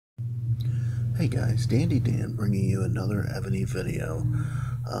Hey guys, Dandy Dan bringing you another EVONY video.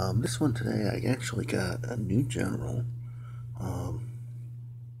 This one today I actually got a new general. I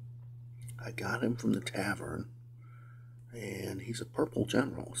got him from the Tavern, and he's a purple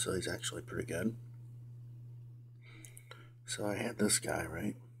general, so he's actually pretty good. So I had this guy,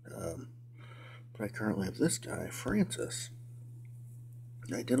 right? But I currently have this guy, Francis.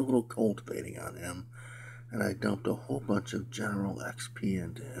 I did a little cultivating on him, and I dumped a whole bunch of general XP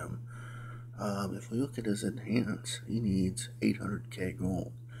into him. If we look at his enhance, he needs 800k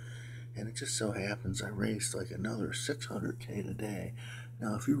gold. And it just so happens I raised like another 600k today.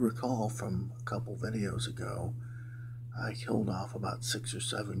 Now, if you recall from a couple videos ago, I killed off about 6 or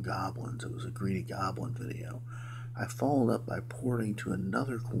 7 goblins. It was a greedy goblin video. I followed up by porting to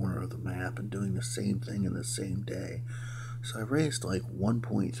another corner of the map and doing the same thing in the same day. So I raised like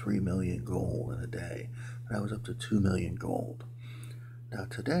 1.3 million gold in a day, and I was up to 2 million gold. Now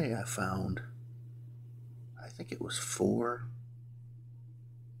today I found, I think it was 3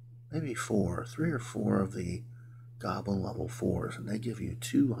 or 4 of the goblin level 4s, and they give you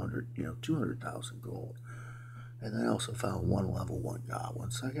 200,000 gold. And then I also found 1 level 1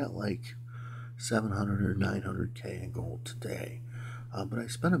 goblin, so I got like 700 or 900k in gold today. But I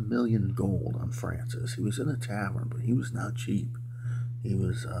spent 1 million gold on Francis. He was in a tavern, but he was not cheap. He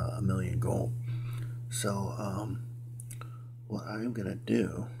was 1 million gold. So what I'm gonna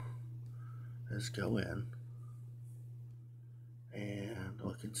do is go in and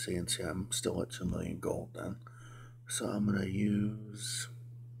look and see I'm still at 2 million gold then. So I'm gonna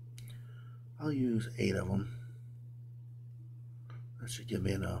I'll use 8 of them. That should give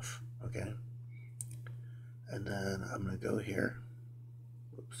me enough, okay? And then I'm gonna go here.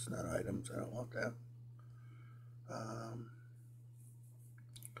 Whoops, not items, I don't want that.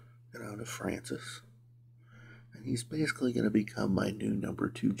 Go down to Francis. And he's basically gonna become my new number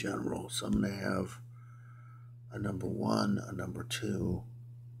 2 general. So I'm gonna have a number 1, a number 2,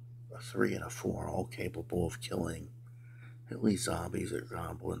 a 3, and a 4, all capable of killing at least zombies or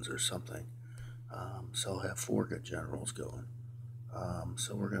goblins or something. So I'll have 4 good generals going.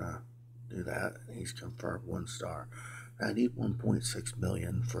 So we're gonna do that. He's confirmed 1 star. Now I need 1.6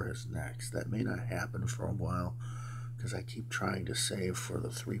 million for his next. That may not happen for a while because I keep trying to save for the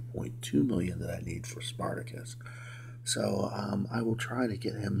 3.2 million that I need for Spartacus. So I will try to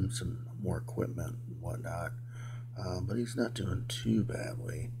get him some more equipment and whatnot. But he's not doing too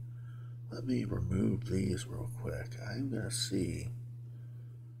badly. Let me remove these real quick. I'm going to see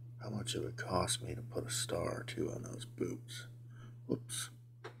how much it would cost me to put a star or 2 on those boots. Whoops.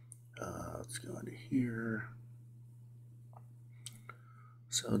 Let's go into here.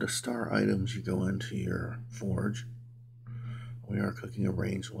 So to star items, you go into your forge. We are cooking a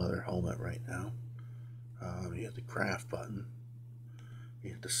ranged leather helmet right now. You hit the craft button.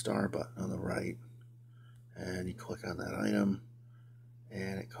 You hit the star button on the right. And you click on that item.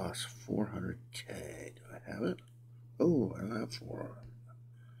 And it costs 400k. Do I have it? Oh, I don't have 400.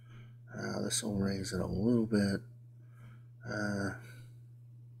 This will raise it a little bit.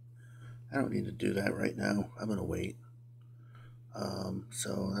 I don't need to do that right now. I'm going to wait.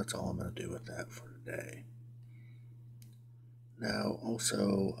 So that's all I'm going to do with that for today. Now,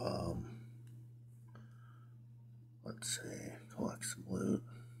 also, let's see, collect some loot.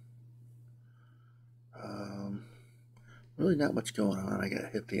 Really not much going on. I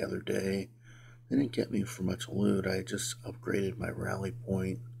got hit the other day. They didn't get me for much loot. I just upgraded my rally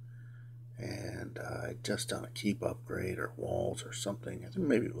point, and I just done a keep upgrade or walls or something. I think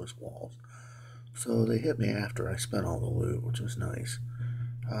maybe it was walls. So they hit me after I spent all the loot, which was nice.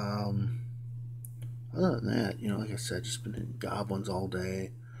 Other than that, like I said, just been hitting goblins all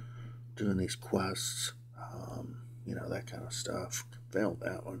day, doing these quests, that kind of stuff. Failed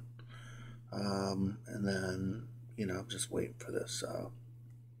that one. And then, I'm just waiting for this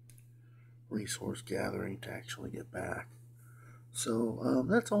resource gathering to actually get back. So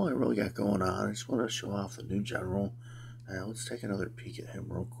that's all I really got going on. I just want to show off the new general. Let's take another peek at him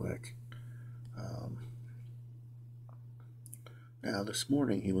real quick. Now this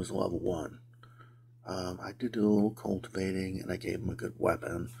morning he was level 1. I did do a little cultivating, and I gave him a good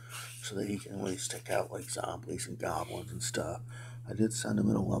weapon so that he can at least take out like zombies and goblins and stuff. I did send him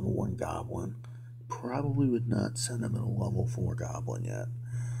in a level 1 goblin. Probably would not send him in a level 4 goblin yet.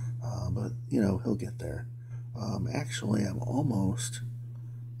 But, he'll get there. Actually, I'm almost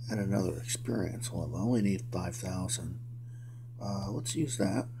at another experience level. I only need 5,000. Let's use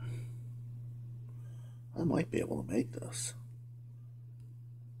that. I might be able to make this.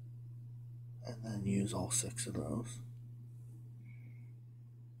 And then use all 6 of those.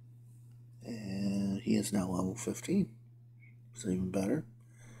 And he is now level 15. So even better.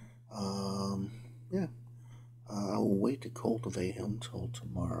 Yeah. I will wait to cultivate him till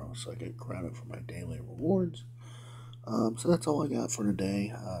tomorrow so I get credit for my daily rewards. So that's all I got for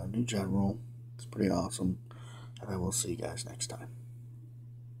today. New general. It's pretty awesome. And I will see you guys next time.